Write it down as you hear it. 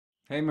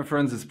Hey my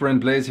friends, it's Brent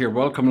Blaze here.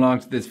 Welcome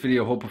along to this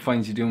video. Hope it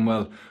finds you doing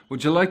well.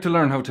 Would you like to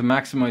learn how to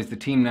maximize the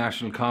team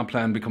national comp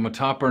plan, become a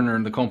top earner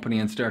in the company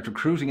and start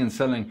recruiting and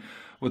selling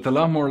with a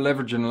lot more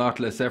leverage and a lot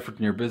less effort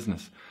in your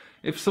business?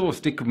 If so,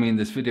 stick with me in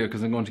this video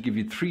because I'm going to give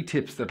you 3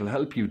 tips that will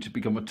help you to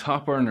become a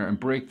top earner and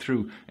break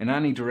through in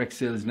any direct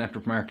sales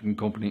network marketing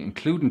company,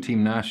 including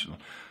Team National.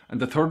 And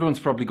the third one's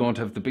probably going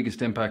to have the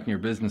biggest impact in your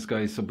business,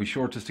 guys, so be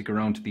sure to stick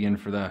around to the end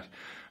for that.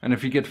 And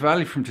if you get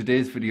value from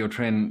today's video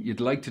training,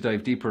 you'd like to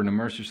dive deeper and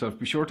immerse yourself,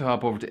 be sure to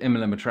hop over to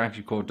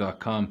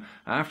mlmattractiveCode.com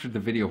after the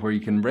video, where you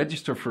can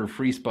register for a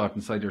free spot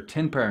inside our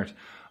 10-part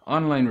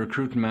online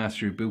recruiting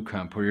mastery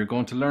bootcamp, where you're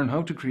going to learn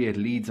how to create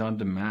leads on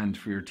demand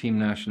for your Team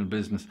National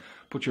business,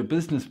 put your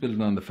business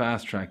building on the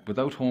fast track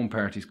without home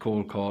parties,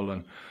 cold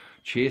calling,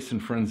 chasing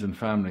friends and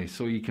family,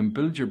 so you can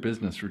build your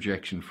business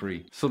rejection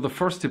free. So the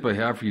first tip I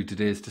have for you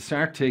today is to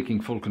start taking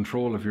full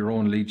control of your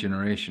own lead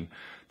generation.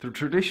 The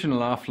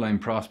traditional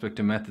offline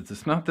prospecting methods,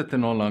 it's not that they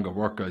no longer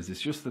work, guys,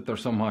 it's just that they're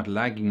somewhat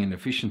lagging in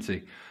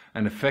efficiency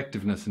and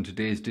effectiveness in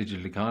today's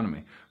digital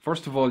economy.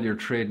 First of all, you're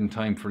trading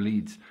time for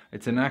leads.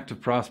 It's an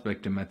active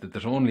prospecting method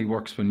that only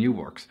works when you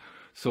works.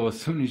 So as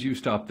soon as you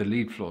stop, the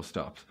lead flow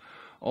stops.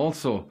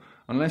 Also,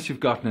 unless you've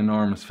got an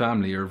enormous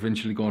family, you're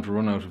eventually going to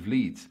run out of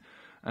leads.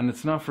 And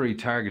it's not very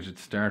targeted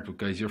to start with,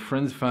 guys. Your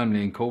friends,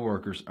 family and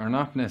co-workers are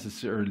not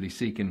necessarily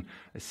seeking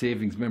a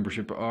savings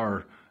membership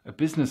or a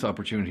business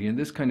opportunity, and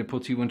this kind of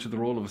puts you into the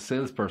role of a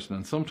salesperson,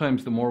 and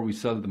sometimes the more we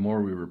sell, the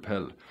more we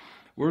repel.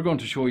 We're going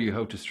to show you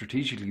how to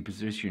strategically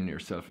position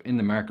yourself in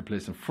the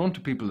marketplace in front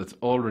of people that's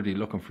already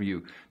looking for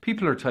you.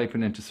 People are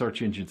typing into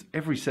search engines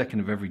every second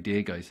of every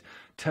day, guys,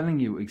 telling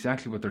you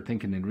exactly what they're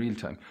thinking in real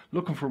time,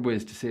 looking for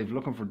ways to save,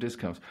 looking for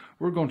discounts.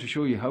 We're going to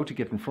show you how to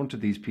get in front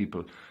of these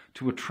people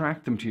to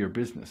attract them to your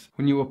business.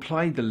 When you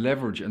apply the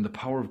leverage and the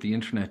power of the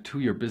internet to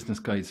your business,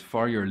 guys,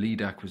 for your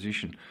lead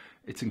acquisition,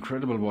 it's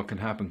incredible what can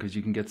happen, because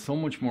you can get so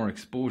much more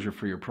exposure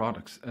for your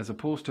products. As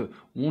opposed to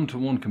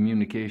one-to-one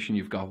communication,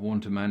 you've got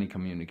one-to-many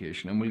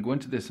communication, and we'll go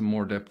into this in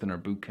more depth in our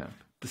bootcamp.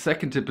 The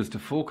second tip is to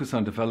focus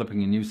on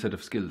developing a new set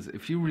of skills.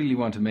 If you really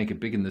want to make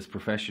it big in this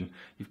profession,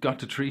 you've got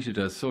to treat it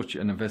as such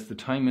and invest the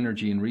time,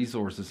 energy and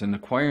resources in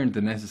acquiring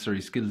the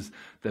necessary skills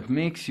that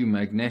makes you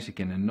magnetic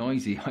in a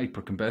noisy,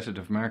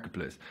 hyper-competitive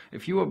marketplace.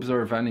 If you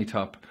observe any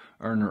top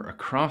earner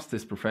across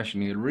this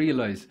profession, you'll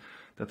realise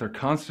that they're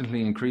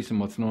constantly increasing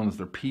what's known as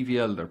their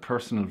PVL, their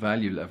personal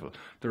value level.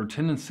 They're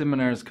attending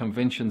seminars,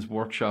 conventions,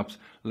 workshops,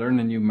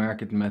 learning new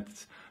marketing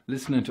methods,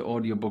 listening to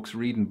audiobooks,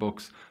 reading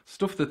books,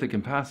 stuff that they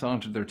can pass on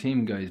to their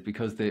team, guys,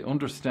 because they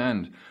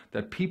understand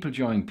that people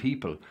join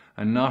people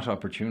and not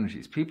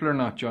opportunities. People are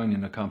not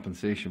joining a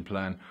compensation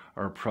plan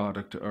or a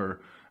product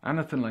or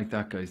anything like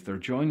that, guys. They're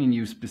joining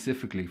you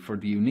specifically for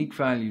the unique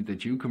value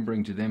that you can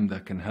bring to them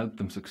that can help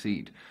them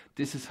succeed.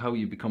 This is how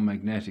you become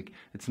magnetic.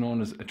 It's known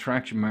as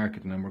attraction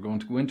marketing, and we're going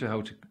to go into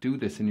how to do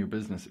this in your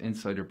business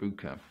inside our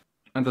bootcamp.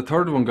 And the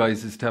third one,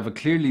 guys, is to have a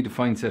clearly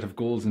defined set of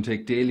goals and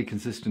take daily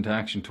consistent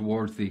action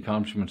towards the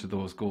accomplishment of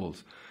those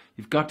goals.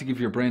 You've got to give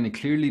your brain a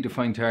clearly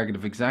defined target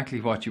of exactly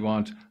what you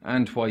want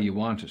and why you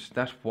want it.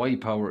 That why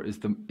power is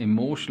the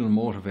emotional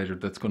motivator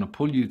that's going to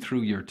pull you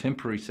through your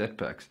temporary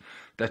setbacks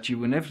that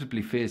you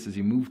inevitably face as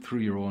you move through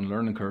your own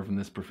learning curve in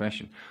this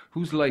profession.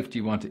 Whose life do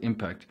you want to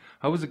impact?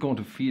 How is it going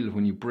to feel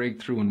when you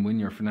break through and win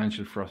your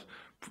financial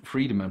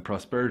freedom and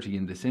prosperity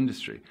in this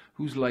industry?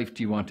 Whose life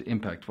do you want to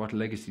impact? What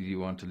legacy do you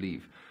want to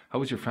leave?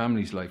 How is your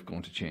family's life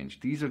going to change?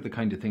 These are the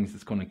kind of things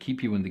that's going to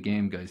keep you in the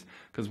game, guys.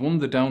 Because one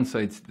of the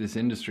downsides to this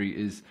industry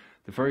is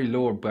the very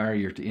low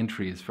barrier to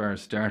entry as far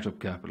as startup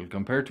capital.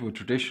 Compared to a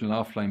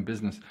traditional offline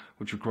business,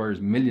 which requires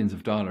millions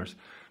of dollars,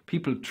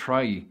 people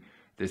try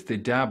this, they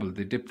dabble,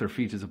 they dip their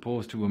feet, as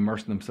opposed to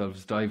immersing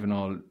themselves, diving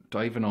all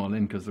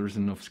in, because there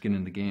isn't enough skin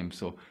in the game.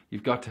 So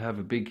you've got to have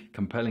a big,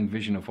 compelling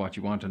vision of what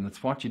you want, and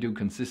it's what you do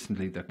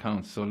consistently that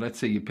counts. So let's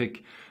say you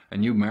pick a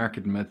new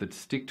marketing method,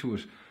 stick to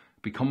it,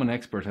 become an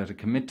expert at it,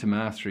 commit to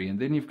mastery, and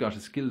then you've got a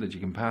skill that you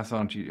can pass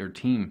on to your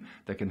team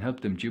that can help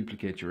them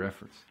duplicate your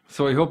efforts.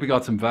 So I hope you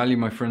got some value,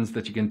 my friends,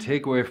 that you can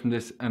take away from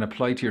this and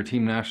apply to your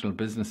Team National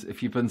business.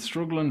 If you've been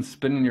struggling,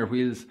 spinning your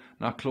wheels,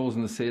 not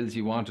closing the sales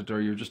you wanted, or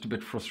you're just a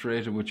bit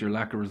frustrated with your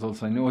lack of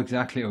results, I know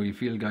exactly how you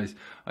feel, guys.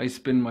 I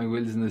spin my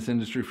wheels in this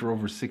industry for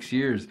over 6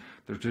 years.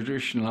 The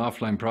traditional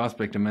offline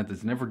prospecting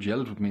methods never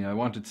gelled with me. I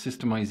wanted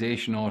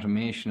systemization,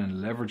 automation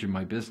and leverage in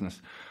my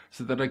business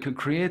so that I could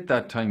create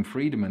that time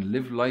freedom and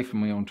live life on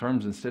my own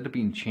terms instead of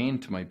being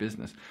chained to my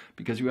business.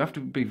 Because you have to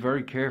be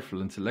very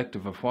careful and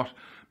selective of what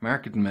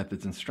marketing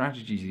methods and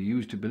strategies you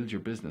use to build your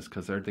business,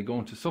 because are they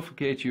going to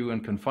suffocate you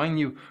and confine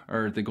you,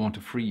 or are they going to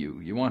free you?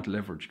 You want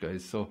leverage,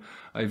 guys. So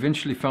I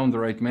eventually found the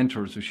right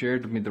mentors who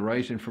shared with me the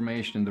right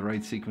information in the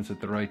right sequence at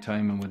the right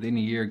time, and within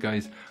a year,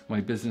 guys, my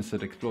business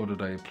had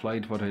exploded. I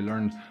applied what I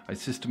learned, I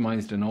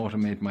systemized and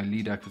automated my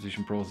lead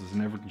acquisition process,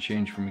 and everything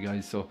changed for me,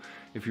 guys. So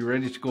if you're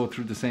ready to go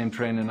through the same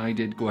training I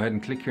did, go ahead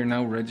and click here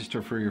now,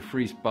 register for your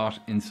free spot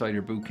inside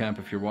your bootcamp.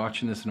 If you're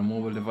watching this on a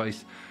mobile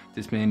device,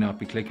 this may not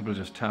be clickable,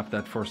 just tap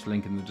that first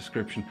link in the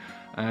description,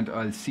 and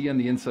I'll see you on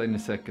the inside in a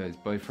sec, guys.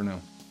 Bye for now.